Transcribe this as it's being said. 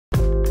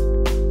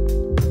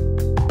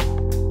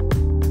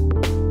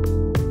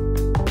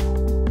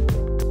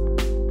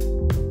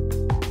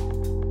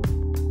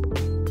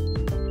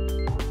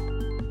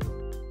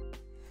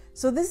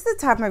So this is the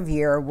time of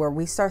year where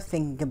we start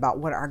thinking about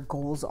what our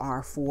goals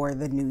are for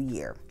the new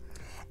year.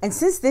 And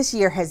since this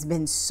year has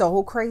been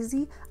so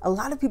crazy, a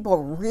lot of people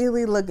are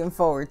really looking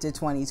forward to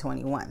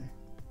 2021.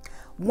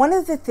 One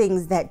of the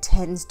things that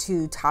tends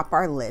to top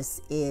our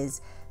list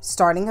is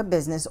starting a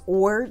business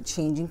or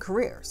changing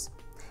careers.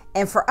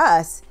 And for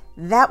us,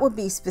 that would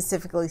be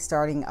specifically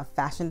starting a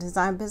fashion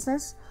design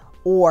business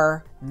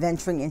or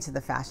venturing into the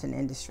fashion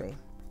industry.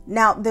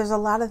 Now, there's a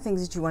lot of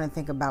things that you want to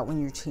think about when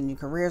you're changing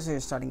careers or you're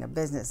starting a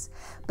business,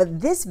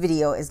 but this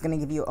video is going to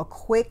give you a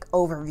quick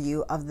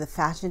overview of the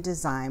fashion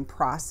design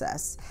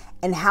process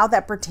and how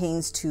that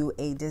pertains to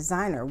a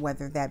designer,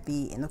 whether that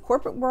be in the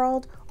corporate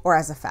world or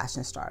as a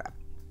fashion startup.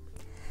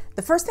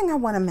 The first thing I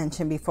want to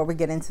mention before we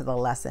get into the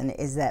lesson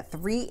is that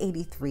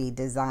 383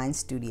 Design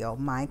Studio,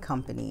 my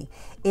company,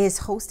 is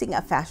hosting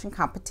a fashion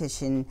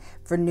competition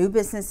for new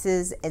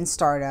businesses and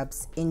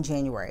startups in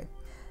January.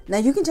 Now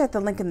you can check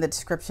the link in the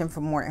description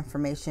for more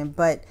information,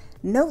 but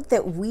note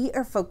that we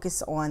are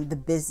focused on the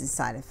business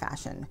side of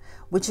fashion,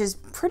 which is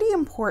pretty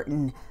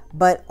important,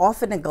 but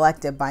often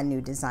neglected by new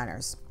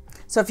designers.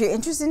 So if you're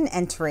interested in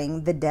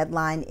entering, the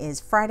deadline is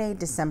Friday,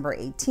 December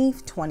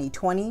 18th,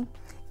 2020.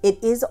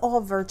 It is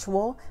all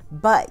virtual,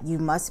 but you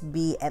must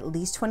be at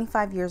least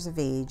 25 years of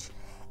age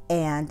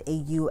and a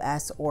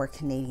US or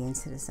Canadian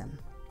citizen.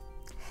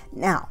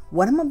 Now,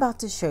 what I'm about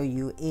to show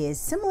you is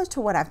similar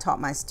to what I've taught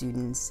my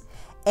students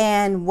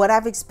and what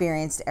I've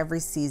experienced every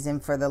season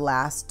for the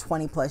last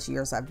 20 plus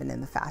years I've been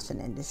in the fashion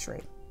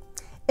industry.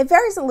 It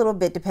varies a little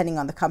bit depending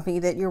on the company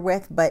that you're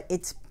with, but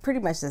it's pretty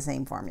much the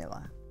same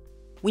formula.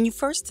 When you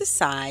first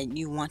decide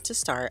you want to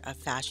start a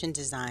fashion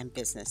design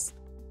business,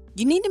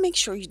 you need to make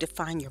sure you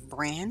define your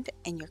brand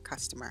and your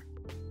customer.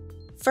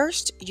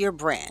 First, your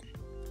brand.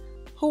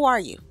 Who are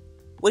you?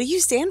 What do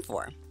you stand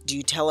for? Do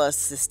you tell a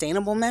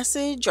sustainable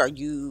message? Are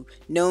you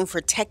known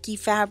for techie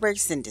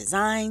fabrics and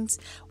designs?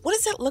 What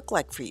does that look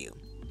like for you?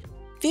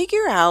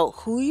 Figure out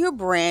who your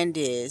brand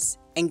is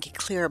and get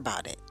clear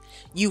about it.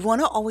 You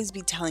want to always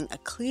be telling a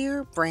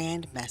clear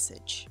brand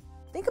message.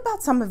 Think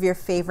about some of your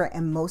favorite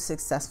and most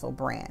successful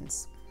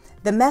brands.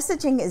 The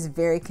messaging is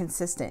very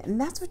consistent,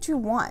 and that's what you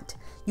want.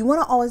 You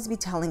want to always be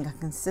telling a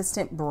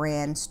consistent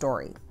brand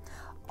story.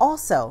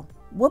 Also,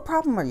 what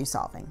problem are you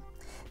solving?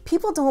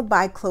 People don't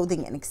buy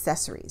clothing and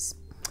accessories.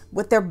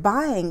 What they're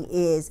buying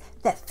is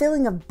that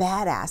feeling of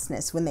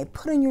badassness when they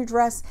put on your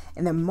dress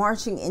and they're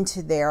marching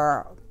into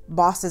their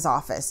boss's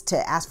office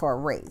to ask for a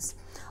raise.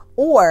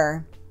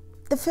 Or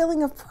the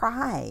feeling of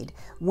pride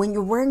when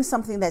you're wearing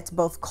something that's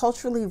both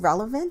culturally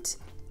relevant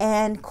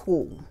and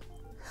cool.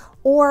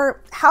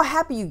 Or how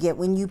happy you get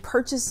when you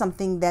purchase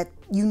something that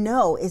you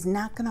know is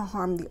not going to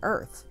harm the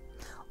earth.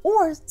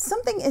 Or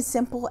something as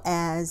simple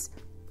as,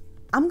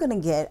 I'm going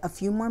to get a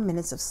few more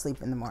minutes of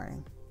sleep in the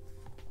morning.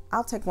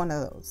 I'll take one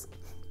of those.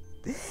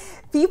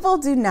 People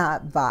do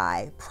not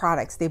buy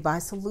products, they buy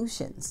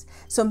solutions.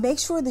 So make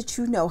sure that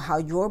you know how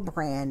your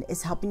brand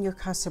is helping your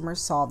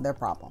customers solve their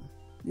problem.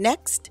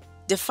 Next,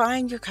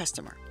 define your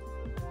customer.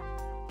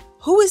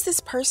 Who is this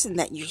person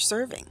that you're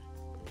serving?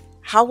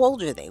 How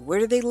old are they? Where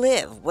do they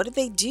live? What do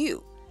they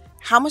do?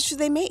 How much do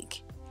they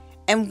make?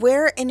 And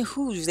where and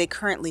who do they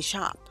currently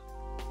shop?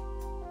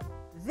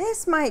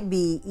 This might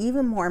be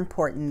even more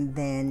important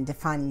than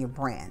defining your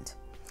brand.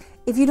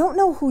 If you don't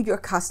know who your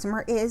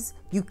customer is,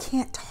 you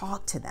can't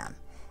talk to them.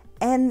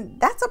 And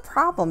that's a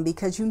problem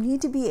because you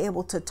need to be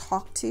able to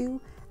talk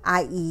to,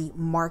 i.e.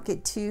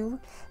 market to,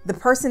 the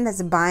person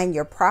that's buying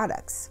your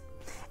products.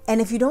 And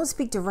if you don't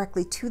speak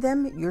directly to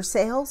them, your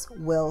sales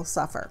will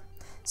suffer.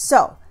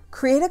 So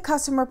create a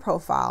customer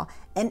profile,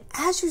 and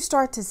as you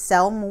start to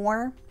sell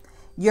more,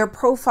 your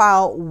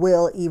profile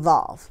will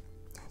evolve.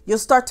 You'll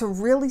start to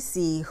really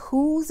see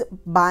who's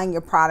buying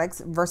your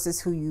products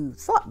versus who you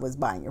thought was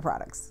buying your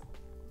products.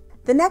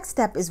 The next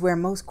step is where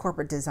most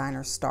corporate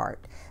designers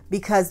start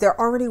because they're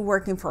already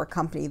working for a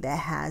company that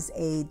has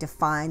a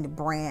defined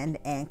brand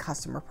and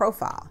customer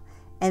profile,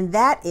 and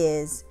that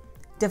is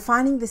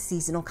defining the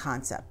seasonal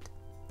concept.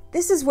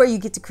 This is where you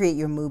get to create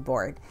your mood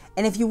board,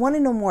 and if you want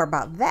to know more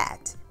about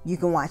that, you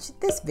can watch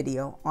this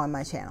video on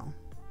my channel.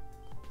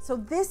 So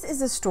this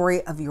is a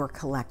story of your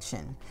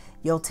collection.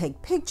 You'll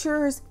take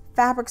pictures,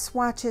 fabric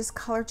swatches,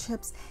 color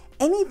chips,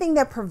 anything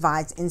that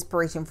provides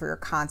inspiration for your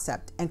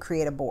concept and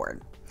create a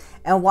board.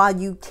 And while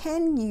you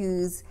can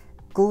use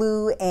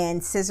glue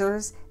and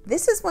scissors,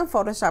 this is when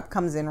Photoshop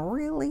comes in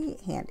really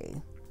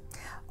handy.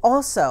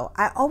 Also,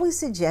 I always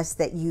suggest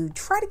that you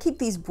try to keep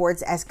these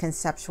boards as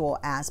conceptual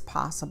as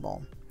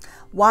possible.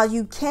 While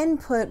you can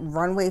put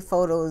runway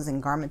photos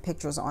and garment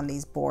pictures on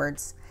these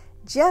boards,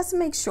 just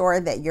make sure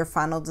that your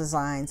final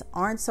designs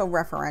aren't so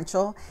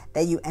referential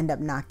that you end up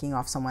knocking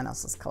off someone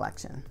else's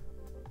collection.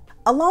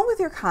 Along with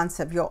your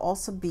concept, you'll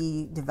also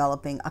be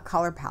developing a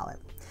color palette.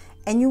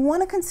 And you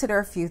want to consider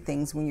a few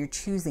things when you're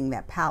choosing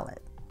that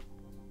palette.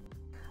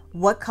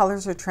 What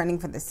colors are trending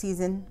for the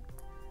season?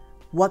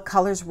 What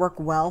colors work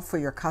well for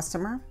your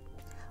customer?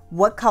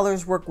 What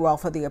colors work well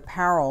for the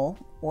apparel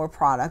or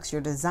products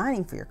you're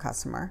designing for your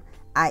customer,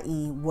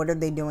 i.e. what are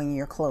they doing in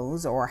your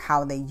clothes or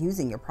how are they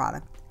using your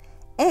product?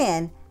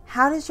 And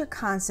how does your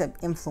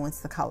concept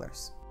influence the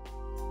colors?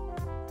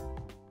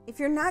 If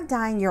you're not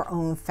dyeing your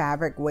own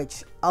fabric,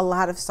 which a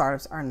lot of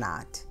startups are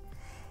not,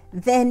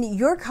 then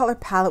your color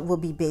palette will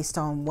be based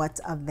on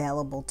what's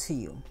available to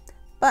you.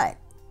 But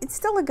it's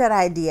still a good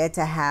idea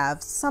to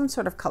have some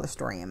sort of color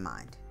story in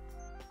mind.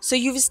 So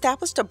you've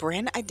established a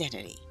brand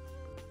identity.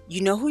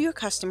 You know who your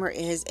customer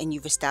is, and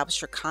you've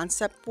established your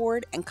concept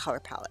board and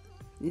color palette.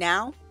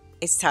 Now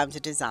it's time to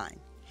design.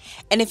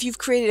 And if you've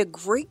created a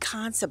great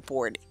concept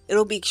board,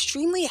 it'll be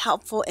extremely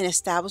helpful in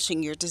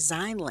establishing your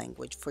design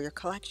language for your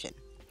collection.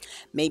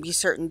 Maybe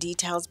certain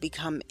details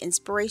become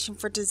inspiration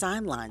for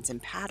design lines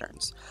and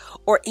patterns,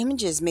 or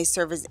images may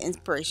serve as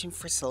inspiration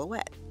for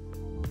silhouette.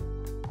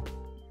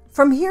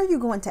 From here, you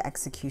go into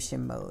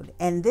execution mode,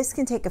 and this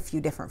can take a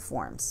few different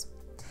forms.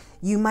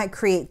 You might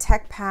create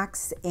tech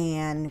packs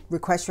and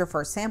request your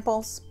first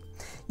samples.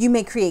 You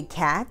may create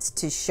CADs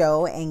to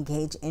show and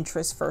gauge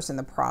interest first in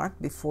the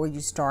product before you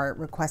start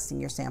requesting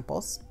your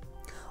samples.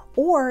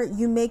 Or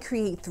you may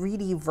create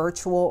 3D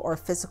virtual or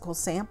physical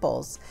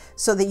samples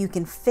so that you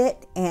can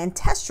fit and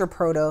test your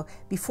proto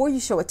before you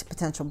show it to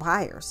potential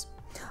buyers.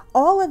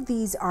 All of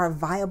these are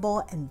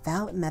viable and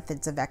valid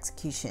methods of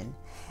execution,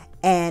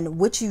 and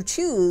which you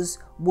choose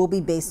will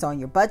be based on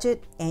your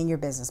budget and your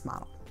business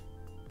model.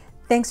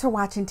 Thanks for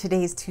watching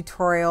today's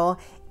tutorial.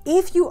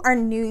 If you are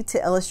new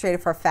to Illustrator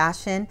for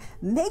Fashion,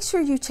 make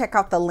sure you check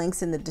out the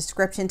links in the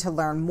description to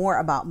learn more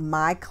about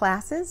my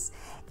classes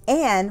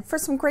and for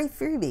some great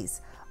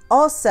freebies.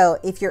 Also,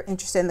 if you're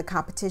interested in the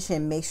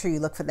competition, make sure you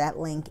look for that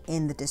link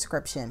in the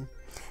description.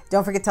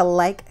 Don't forget to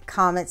like,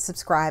 comment,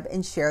 subscribe,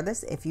 and share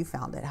this if you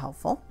found it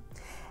helpful.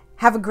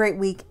 Have a great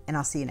week, and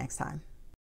I'll see you next time.